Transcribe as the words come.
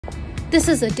This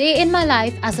is a day in my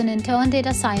life as an intern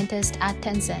data scientist at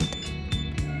Tencent.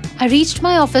 I reached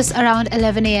my office around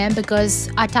 11 a.m. because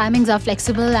our timings are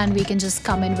flexible and we can just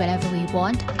come in whenever we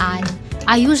want. And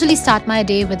I usually start my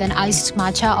day with an iced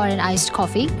matcha or an iced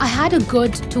coffee. I had a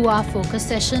good 2-hour focus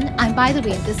session, and by the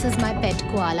way, this is my pet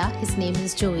koala. His name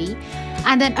is Joey.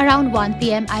 And then around 1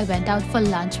 p.m. I went out for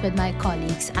lunch with my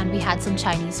colleagues and we had some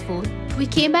Chinese food. We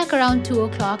came back around 2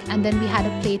 o'clock and then we had a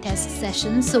playtest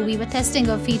session, so we were testing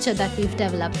a feature that we've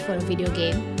developed for a video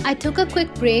game. I took a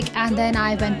quick break and then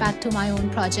I went back to my own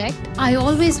project. I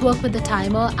always work with the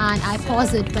timer and I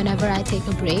pause it whenever I take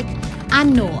a break.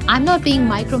 And no, I'm not being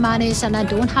micromanaged and I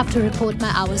don't have to report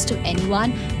my hours to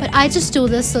anyone, but I just do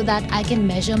this so that I can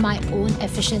measure my own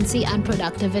efficiency and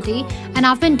productivity, and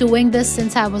I've been doing this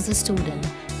since I was a student.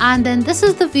 And then this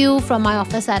is the view from my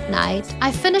office at night.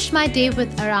 I finished my day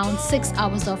with around 6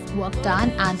 hours of work done,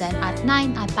 and then at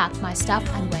 9 I packed my stuff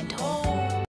and went home.